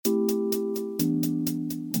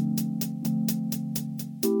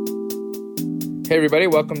Hey everybody,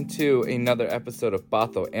 welcome to another episode of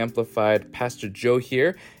Bothell Amplified. Pastor Joe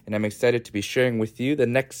here, and I'm excited to be sharing with you the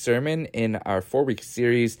next sermon in our 4-week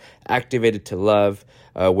series, Activated to Love.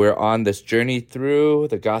 We're on this journey through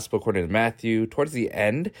the Gospel according to Matthew, towards the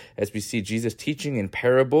end, as we see Jesus teaching in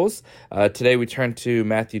parables. Today we turn to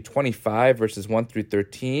Matthew 25, verses 1 through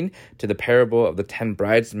 13, to the parable of the 10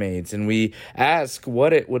 bridesmaids, and we ask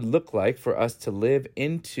what it would look like for us to live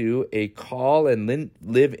into a call and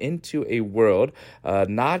live into a world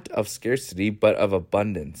not of scarcity, but of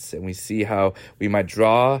abundance. And we see how we might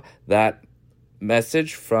draw that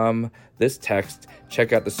message from this text.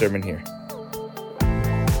 Check out the sermon here.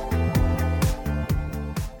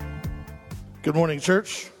 Good morning,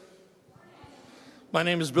 church. My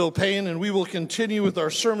name is Bill Payne, and we will continue with our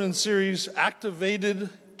sermon series, Activated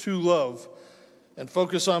to Love, and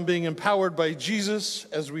focus on being empowered by Jesus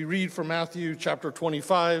as we read from Matthew chapter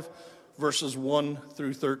 25, verses 1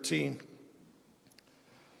 through 13.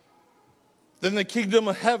 Then the kingdom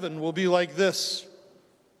of heaven will be like this.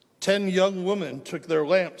 10 young women took their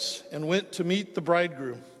lamps and went to meet the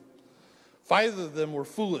bridegroom. 5 of them were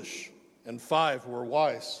foolish, and 5 were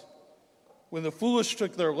wise. When the foolish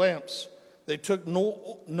took their lamps, they took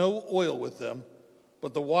no oil with them,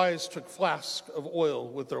 but the wise took flasks of oil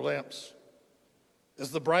with their lamps.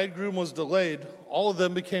 As the bridegroom was delayed, all of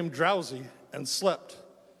them became drowsy and slept.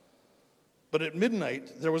 But at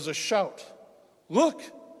midnight there was a shout, "Look,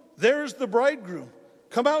 there's the bridegroom.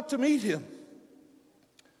 Come out to meet him."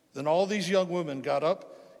 Then all these young women got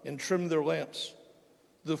up and trimmed their lamps.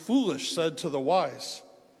 The foolish said to the wise,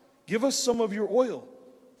 "Give us some of your oil,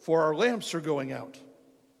 for our lamps are going out."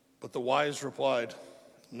 But the wise replied,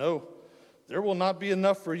 "No, there will not be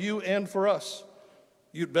enough for you and for us.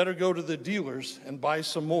 You'd better go to the dealers and buy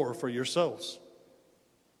some more for yourselves."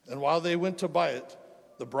 And while they went to buy it,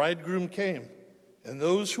 the bridegroom came, and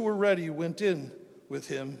those who were ready went in with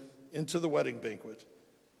him into the wedding banquet,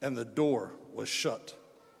 and the door was shut.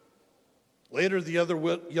 Later the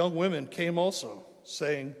other young women came also,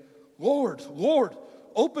 saying, "Lord, Lord,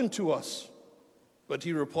 open to us." But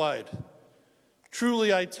he replied,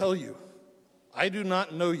 "Truly I tell you, I do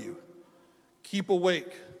not know you. Keep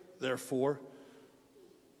awake, therefore.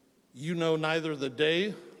 You know neither the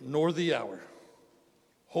day nor the hour."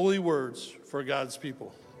 Holy words for God's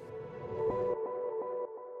people.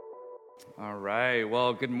 All right.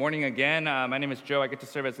 Well, good morning again. My name is Joe. I get to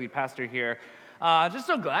serve as lead pastor here. Just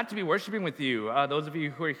so glad to be worshiping with you. Those of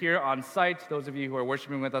you who are here on site, those of you who are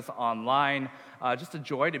worshiping with us online, just a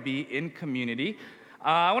joy to be in community.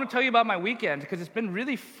 I want to tell you about my weekend because it's been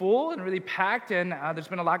really full and really packed, and there's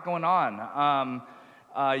been a lot going on.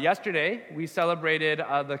 Yesterday, we celebrated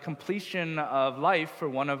the completion of life for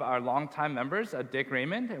one of our longtime members, Dick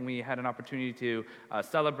Raymond, and we had an opportunity to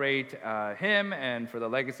celebrate him and for the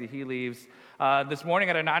legacy he leaves. This morning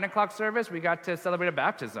at our 9 o'clock service, we got to celebrate a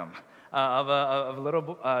baptism of a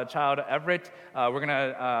little child, Everett. We're going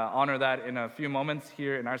to honor that in a few moments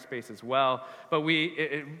here in our space as well. But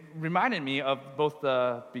it reminded me of both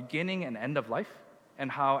the beginning and end of life,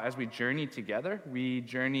 and how as we journey together, we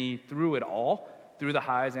journey through it all, through the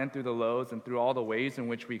highs and through the lows and through all the ways in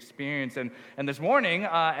which we experience. And this morning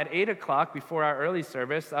at 8 o'clock before our early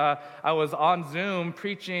service, I was on Zoom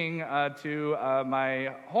preaching to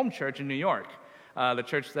my home church in New York, the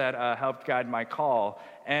church that helped guide my call.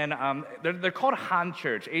 And they're called Han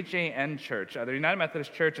Church, H-A-N Church. They're United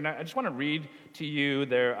Methodist Church, and I just want to read to you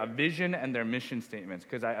their vision and their mission statements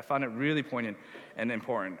because I found it really poignant and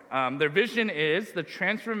important. Their vision is the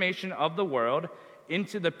transformation of the world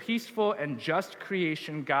into the peaceful and just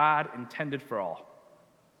creation God intended for all.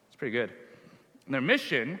 It's pretty good. And their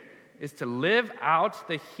mission is to live out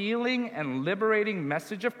the healing and liberating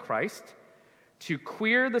message of Christ, to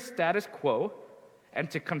queer the status quo, and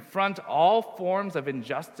to confront all forms of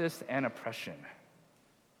injustice and oppression.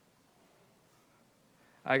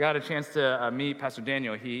 I got a chance to meet Pastor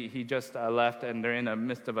Daniel. He just left, and they're in the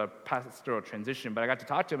midst of a pastoral transition. But I got to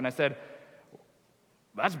talk to him, and I said,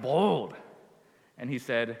 "That's bold." And he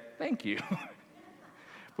said, "Thank you."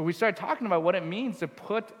 But we started talking about what it means to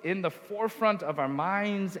put in the forefront of our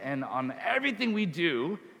minds and on everything we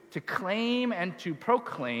do to claim and to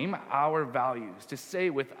proclaim our values, to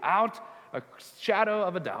say without a shadow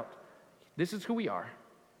of a doubt, this is who we are,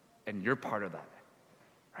 and you're part of that,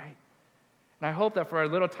 right? And I hope that for our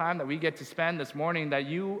little time that we get to spend this morning, that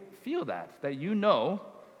you feel that you know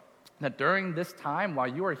that during this time, while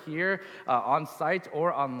you are here on site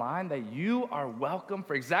or online, that you are welcome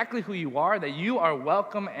for exactly who you are, that you are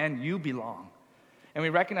welcome and you belong. And we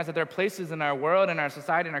recognize that there are places in our world, in our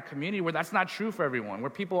society, in our community where that's not true for everyone, where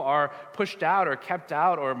people are pushed out or kept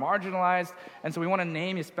out or marginalized. And so we want to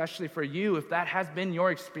name, especially for you, if that has been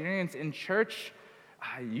your experience in church,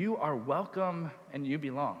 you are welcome and you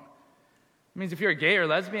belong. It means if you're gay or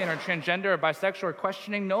lesbian or transgender or bisexual or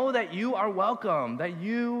questioning, know that you are welcome, that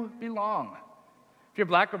you belong. If you're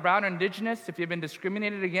black or brown or indigenous, if you've been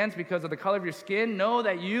discriminated against because of the color of your skin, know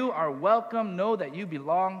that you are welcome, know that you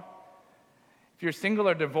belong. If you're single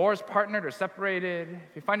or divorced, partnered or separated,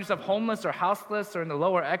 if you find yourself homeless or houseless or in the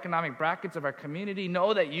lower economic brackets of our community,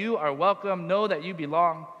 know that you are welcome, know that you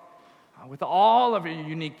belong. With all of your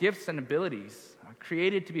unique gifts and abilities,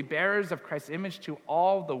 created to be bearers of Christ's image to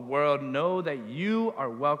all the world, know that you are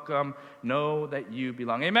welcome, know that you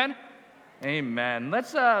belong. Amen? Amen.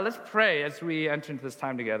 Let's pray as we enter into this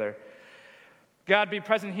time together. God, be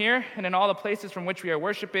present here and in all the places from which we are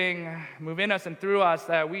worshiping. Move in us and through us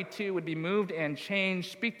that we too would be moved and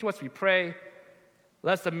changed. Speak to us, we pray.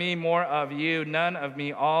 Less of me, more of you. None of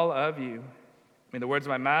me, all of you. May the words of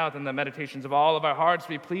my mouth and the meditations of all of our hearts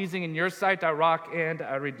be pleasing in your sight, our rock and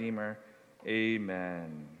our redeemer.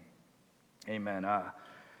 Amen. Amen.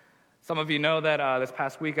 Some of you know that this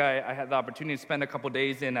past week I had the opportunity to spend a couple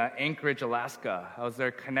days in Anchorage, Alaska. I was there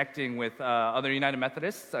connecting with other United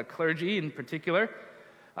Methodists, clergy in particular.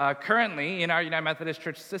 Currently, in our United Methodist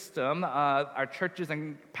Church system, our churches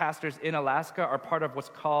and pastors in Alaska are part of what's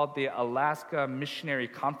called the Alaska Missionary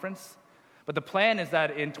Conference. But the plan is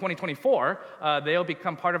that in 2024, they'll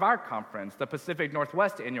become part of our conference, the Pacific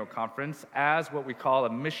Northwest Annual Conference, as what we call a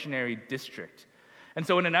missionary district. And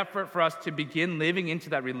so in an effort for us to begin living into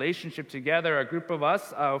that relationship together, a group of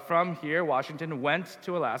us from here, Washington, went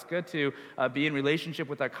to Alaska to be in relationship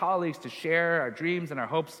with our colleagues, to share our dreams and our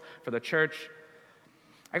hopes for the church.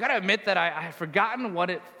 I got to admit that I had forgotten what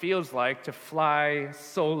it feels like to fly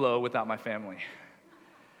solo without my family.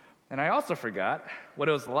 And I also forgot what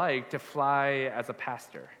it was like to fly as a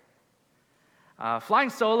pastor. Flying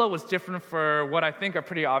solo was different for what I think are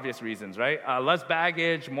pretty obvious reasons, right? Less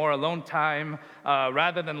baggage, more alone time.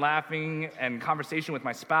 Rather than laughing and conversation with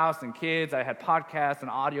my spouse and kids, I had podcasts and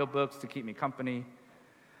audiobooks to keep me company.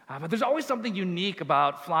 But there's always something unique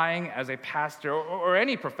about flying as a pastor or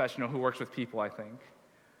any professional who works with people, I think.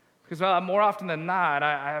 Because more often than not,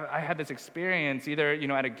 I had this experience either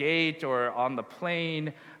at a gate or on the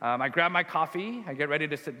plane. I grab my coffee, I get ready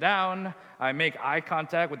to sit down, I make eye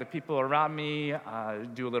contact with the people around me,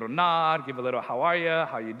 do a little nod, give a little "how are you?"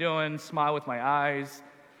 "how you doing?" smile with my eyes,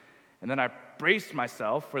 and then I brace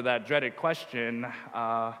myself for that dreaded question,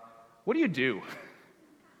 "What do you do?"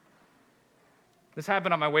 This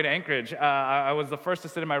happened on my way to Anchorage. I was the first to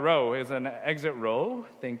sit in my row. It was an exit row.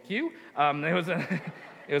 Thank you.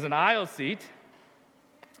 It was an aisle seat,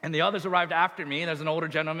 and the others arrived after me. There's an older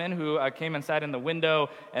gentleman who came and sat in the window,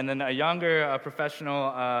 and then a younger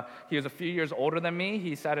professional, he was a few years older than me.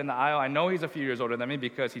 He sat in the aisle. I know he's a few years older than me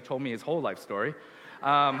because he told me his whole life story.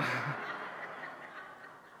 And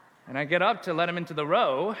I get up to let him into the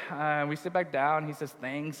row. We sit back down. He says,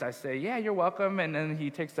 "Thanks." I say, "Yeah, you're welcome." And then he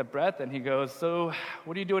takes a breath, and he goes, "So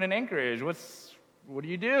what are you doing in Anchorage? What do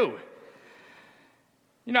you do?"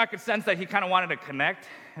 I could sense that he kind of wanted to connect,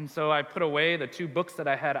 and so I put away the 2 books that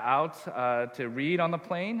I had out to read on the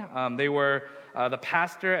plane. They were The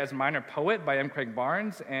Pastor as Minor Poet by M. Craig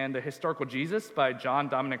Barnes and The Historical Jesus by John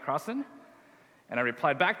Dominic Crossan. And I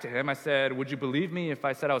replied back to him. I said, "Would you believe me if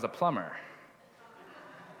I said I was a plumber?"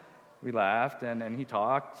 We laughed, and he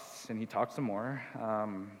talked some more.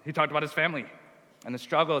 He talked about his family and the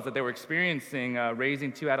struggles that they were experiencing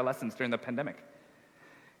raising 2 adolescents during the pandemic.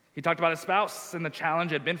 He talked about his spouse and the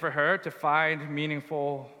challenge it had been for her to find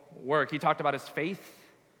meaningful work. He talked about his faith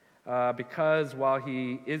because while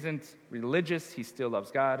he isn't religious, he still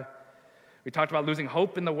loves God. We talked about losing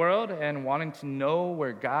hope in the world and wanting to know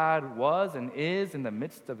where God was and is in the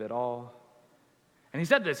midst of it all. And he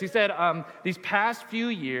said this. He said, "These past few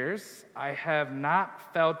years, I have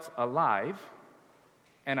not felt alive,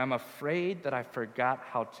 and I'm afraid that I forgot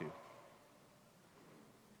how to."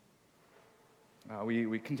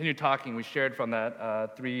 We continued talking. We shared from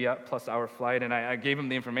that 3+ hour flight, and I gave him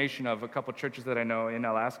the information of a couple churches that I know in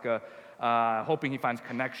Alaska, hoping he finds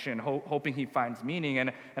connection, hoping he finds meaning.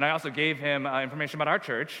 And I also gave him information about our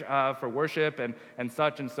church for worship and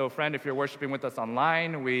such. And so, friend, if you're worshiping with us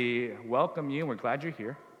online, we welcome you. We're glad you're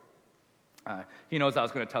here. He knows I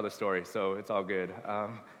was going to tell the story, so it's all good.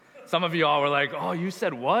 Some of you all were like, "Oh, you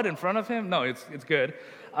said what in front of him?" No, it's good.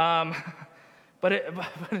 But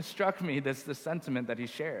it struck me, this sentiment that he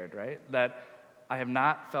shared, right? That I have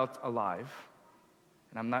not felt alive,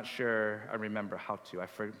 and I'm not sure I remember how to.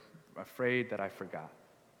 I'm afraid that I forgot.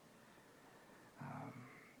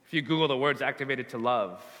 If you Google the words "activated to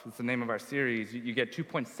love," it's the name of our series, you get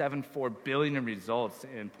 2.74 billion results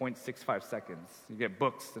in 0.65 seconds. You get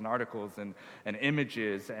books and articles and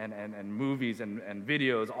images and movies and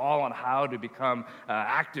videos all on how to become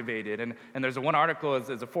activated. And there's one article,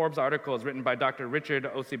 is a Forbes article, is written by Dr. Richard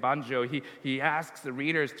Osibanjo. He asks the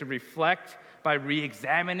readers to reflect by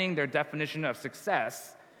re-examining their definition of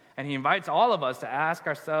success. And he invites all of us to ask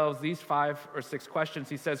ourselves these 5 or 6 questions.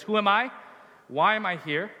 He says, who am I? Why am I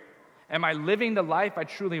here? Am I living the life I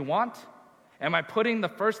truly want? Am I putting the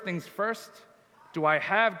first things first? Do I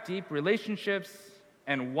have deep relationships?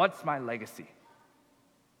 And what's my legacy?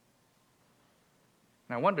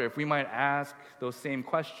 And I wonder if we might ask those same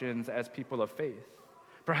questions as people of faith,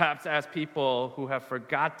 perhaps as people who have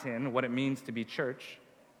forgotten what it means to be church,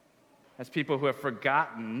 as people who have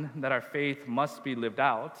forgotten that our faith must be lived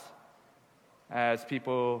out, as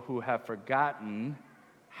people who have forgotten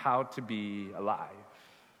how to be alive.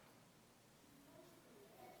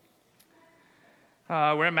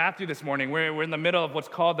 We're in Matthew this morning. We're in the middle of what's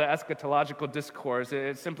called the eschatological discourse.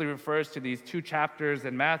 It simply refers to these 2 chapters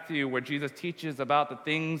in Matthew where Jesus teaches about the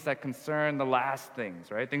things that concern the last things,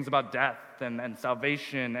 right? Things about death and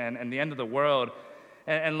salvation and the end of the world.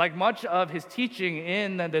 And like much of his teaching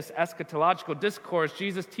in this eschatological discourse,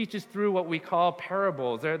 Jesus teaches through what we call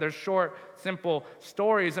parables. They're short, simple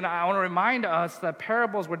stories. And I want to remind us that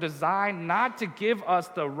parables were designed not to give us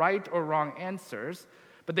the right or wrong answers,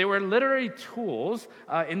 but they were literary tools,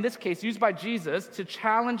 in this case used by Jesus, to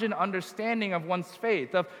challenge an understanding of one's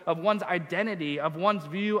faith, of one's identity, of one's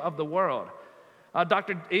view of the world.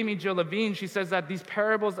 Dr. Amy Jill Levine, she says that these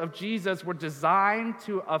parables of Jesus were designed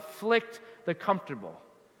to afflict the comfortable.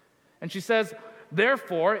 And she says,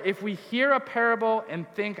 therefore, if we hear a parable and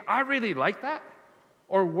think, I really like that,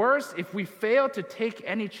 or worse, if we fail to take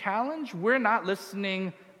any challenge, we're not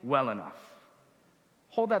listening well enough.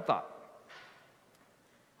 Hold that thought.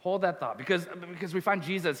 Hold that thought, because we find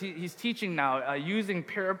Jesus, he's teaching now using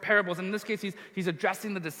parables. And in this case, he's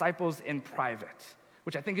addressing the disciples in private,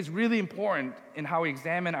 which I think is really important in how we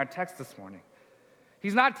examine our text this morning.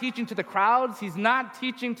 He's not teaching to the crowds, he's not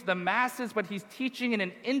teaching to the masses, but he's teaching in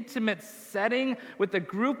an intimate setting with a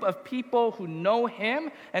group of people who know him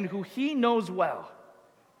and who he knows well.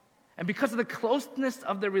 And because of the closeness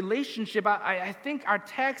of the relationship, I think our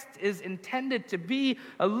text is intended to be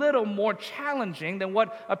a little more challenging than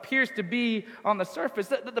what appears to be on the surface.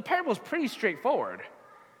 The parable is pretty straightforward,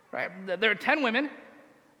 right? There are 10 women,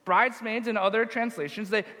 bridesmaids in other translations.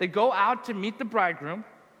 They go out to meet the bridegroom.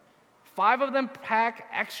 5 of them pack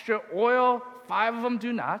extra oil, 5 of them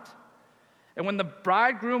do not. And when the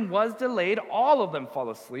bridegroom was delayed, all of them fall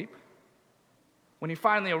asleep. When he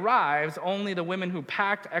finally arrives, only the women who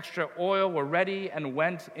packed extra oil were ready and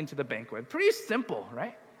went into the banquet. Pretty simple,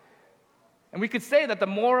 right? And we could say that the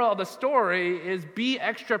moral of the story is be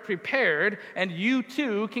extra prepared and you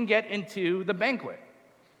too can get into the banquet.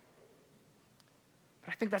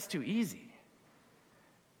 But I think that's too easy.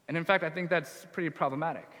 And in fact, I think that's pretty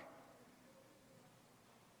problematic.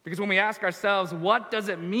 Because when we ask ourselves, what does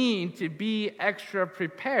it mean to be extra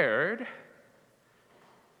prepared?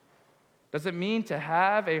 Does it mean to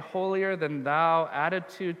have a holier-than-thou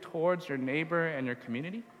attitude towards your neighbor and your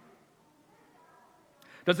community?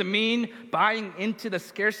 Does it mean buying into the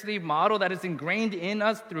scarcity model that is ingrained in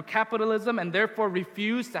us through capitalism and therefore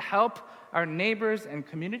refuse to help our neighbors and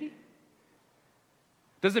community?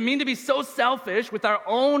 Does it mean to be so selfish with our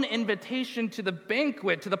own invitation to the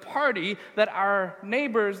banquet, to the party, that our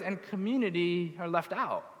neighbors and community are left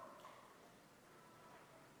out?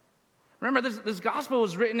 Remember, this gospel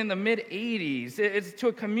was written in the mid-'80s. It's to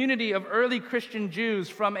a community of early Christian Jews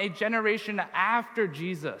from a generation after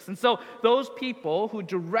Jesus. And so those people who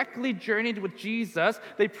directly journeyed with Jesus,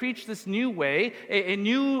 they preached this new way, a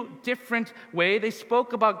new, different way. They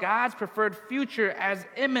spoke about God's preferred future as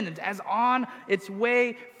imminent, as on its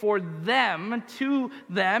way for them, to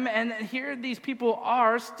them. And here these people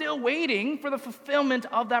are still waiting for the fulfillment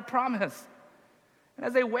of that promise. And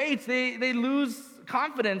as they wait, they lose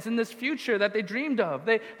confidence in this future that they dreamed of.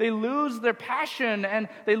 They lose their passion and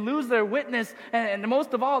they lose their witness. And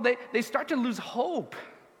most of all, they start to lose hope.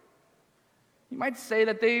 You might say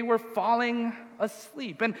that they were falling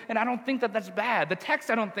asleep. And I don't think that that's bad. The text,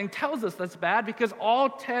 I don't think, tells us that's bad because all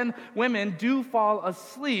 10 women do fall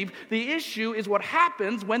asleep. The issue is what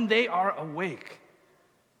happens when they are awake.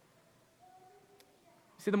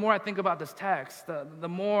 See, the more I think about this text, the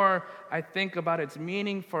more I think about its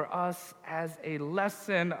meaning for us as a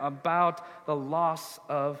lesson about the loss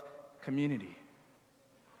of community.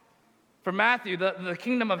 For Matthew, the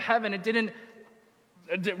kingdom of heaven, it didn't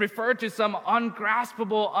refer to some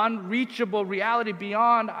ungraspable, unreachable reality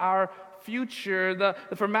beyond our future.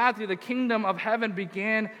 For Matthew, the kingdom of heaven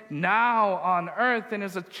began now on earth, and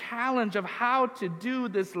is a challenge of how to do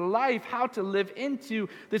this life, how to live into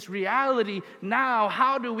this reality now.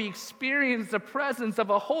 How do we experience the presence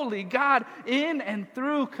of a holy God in and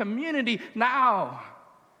through community now?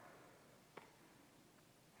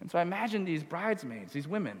 And so I imagine these bridesmaids, these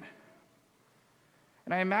women,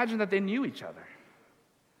 and I imagine that they knew each other,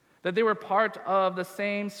 that they were part of the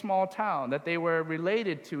same small town, that they were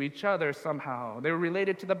related to each other somehow. They were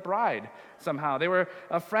related to the bride somehow. They were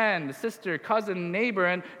a friend, sister, cousin, neighbor,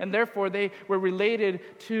 and therefore they were related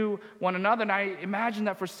to one another. And I imagine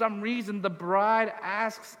that for some reason the bride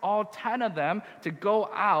asks all 10 of them to go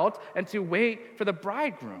out and to wait for the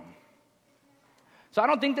bridegroom. So I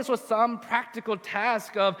don't think this was some practical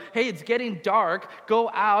task of, hey, it's getting dark, go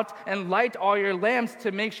out and light all your lamps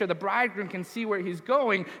to make sure the bridegroom can see where he's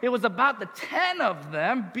going. It was about the 10 of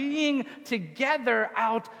them being together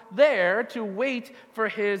out there to wait for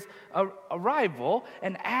his arrival.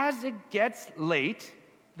 And as it gets late,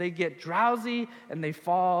 they get drowsy and they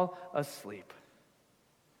fall asleep.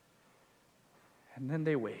 And then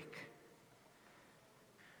they wake.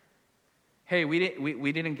 Hey, we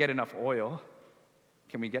didn't get enough oil.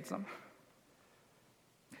 Can we get some?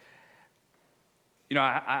 You know,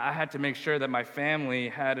 I had to make sure that my family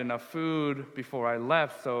had enough food before I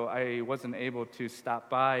left, so I wasn't able to stop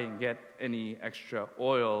by and get any extra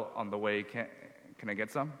oil on the way. Can I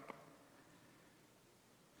get some?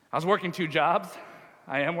 I was working 2 jobs.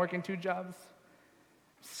 I am working 2 jobs.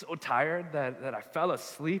 I'm so tired that I fell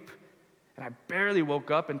asleep, and I barely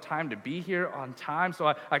woke up in time to be here on time,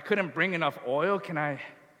 so I couldn't bring enough oil. Can I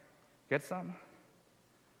get some?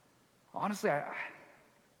 Honestly,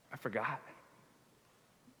 I forgot.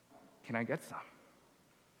 Can I get some?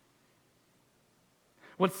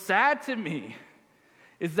 What's sad to me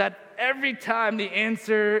is that every time the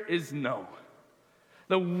answer is no.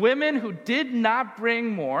 The women who did not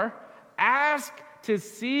bring more ask to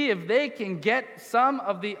see if they can get some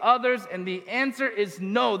of the others, and the answer is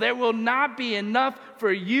no. There will not be enough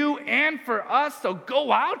for you and for us, so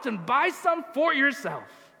go out and buy some for yourself.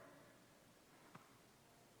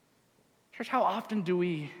 Church, how often do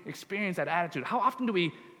we experience that attitude? How often do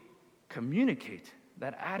we communicate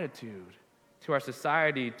that attitude to our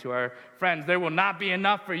society, to our friends? There will not be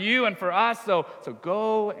enough for you and for us, so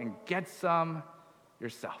go and get some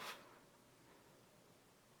yourself.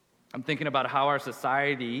 I'm thinking about how our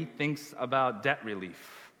society thinks about debt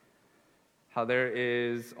relief. How there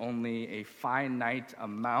is only a finite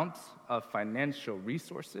amount of financial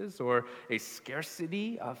resources, or a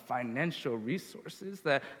scarcity of financial resources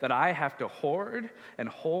that I have to hoard and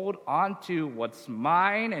hold on to what's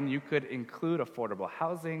mine. And you could include affordable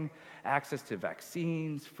housing, access to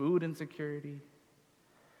vaccines, food insecurity.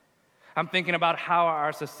 I'm thinking about how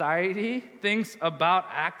our society thinks about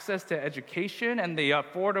access to education and the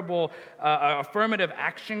affordable affirmative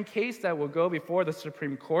action case that will go before the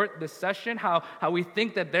Supreme Court this session, how we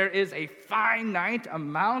think that there is a finite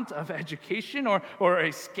amount of education or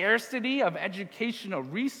a scarcity of educational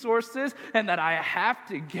resources, and that I have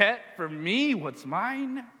to get for me what's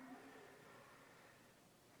mine.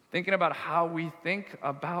 Thinking about how we think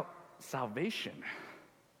about salvation.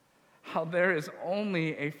 How there is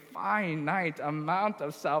only a finite amount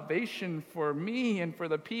of salvation for me and for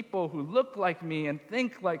the people who look like me and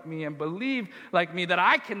think like me and believe like me, that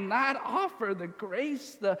I cannot offer the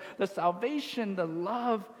grace, the salvation, the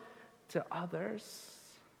love to others.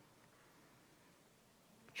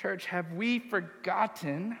 Church, have we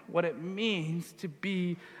forgotten what it means to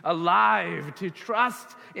be alive, to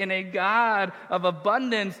trust in a God of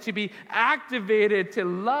abundance, to be activated to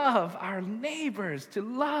love our neighbors, to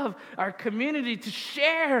love our community, to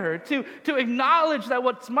share, to acknowledge that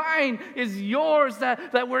what's mine is yours,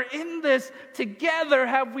 that we're in this together?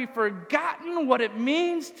 Have we forgotten what it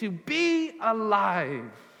means to be alive?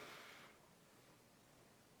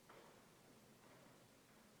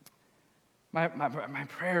 My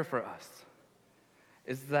prayer for us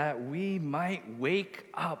is that we might wake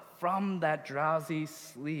up from that drowsy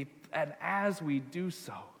sleep, and as we do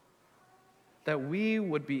so, that we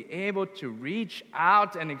would be able to reach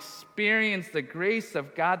out and experience the grace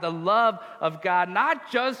of God, the love of God,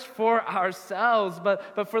 not just for ourselves,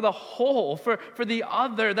 but for the whole, for the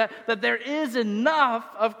other, that there is enough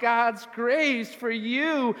of God's grace for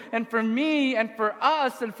you and for me and for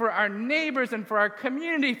us and for our neighbors and for our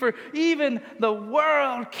community, for even the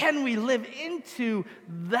world. Can we live into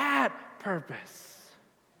that purpose?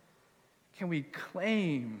 Can we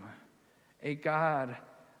claim a God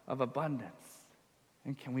of abundance?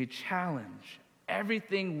 And can we challenge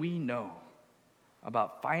everything we know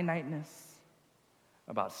about finiteness,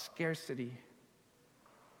 about scarcity,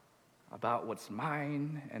 about what's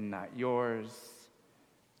mine and not yours,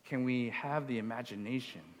 can we have the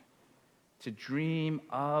imagination to dream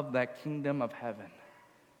of that kingdom of heaven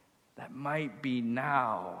that might be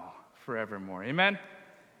now forevermore? Amen?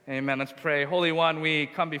 Amen. Let's pray. Holy One, we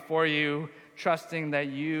come before you trusting that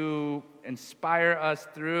you inspire us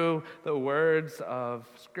through the words of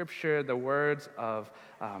Scripture, the words of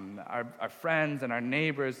our friends and our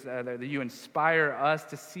neighbors, that you inspire us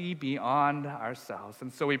to see beyond ourselves.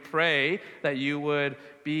 And so we pray that you would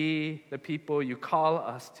be the people you call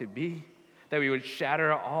us to be, that we would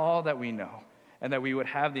shatter all that we know, and that we would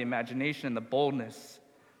have the imagination and the boldness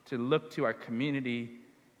to look to our community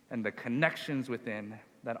and the connections within,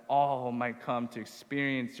 that all might come to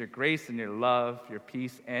experience your grace and your love, your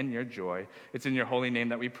peace and your joy. It's in your holy name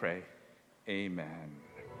that we pray. Amen.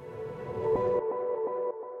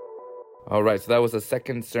 All right, so that was the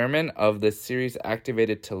second sermon of this series,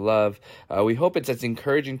 Activated to Love. We hope it's as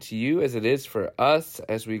encouraging to you as it is for us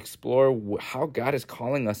as we explore how God is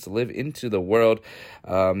calling us to live into the world.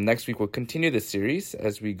 Next week, we'll continue the series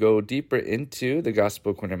as we go deeper into the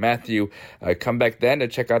Gospel according to Matthew. Come back then to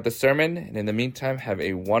check out the sermon. And in the meantime, have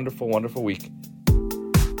a wonderful, wonderful week.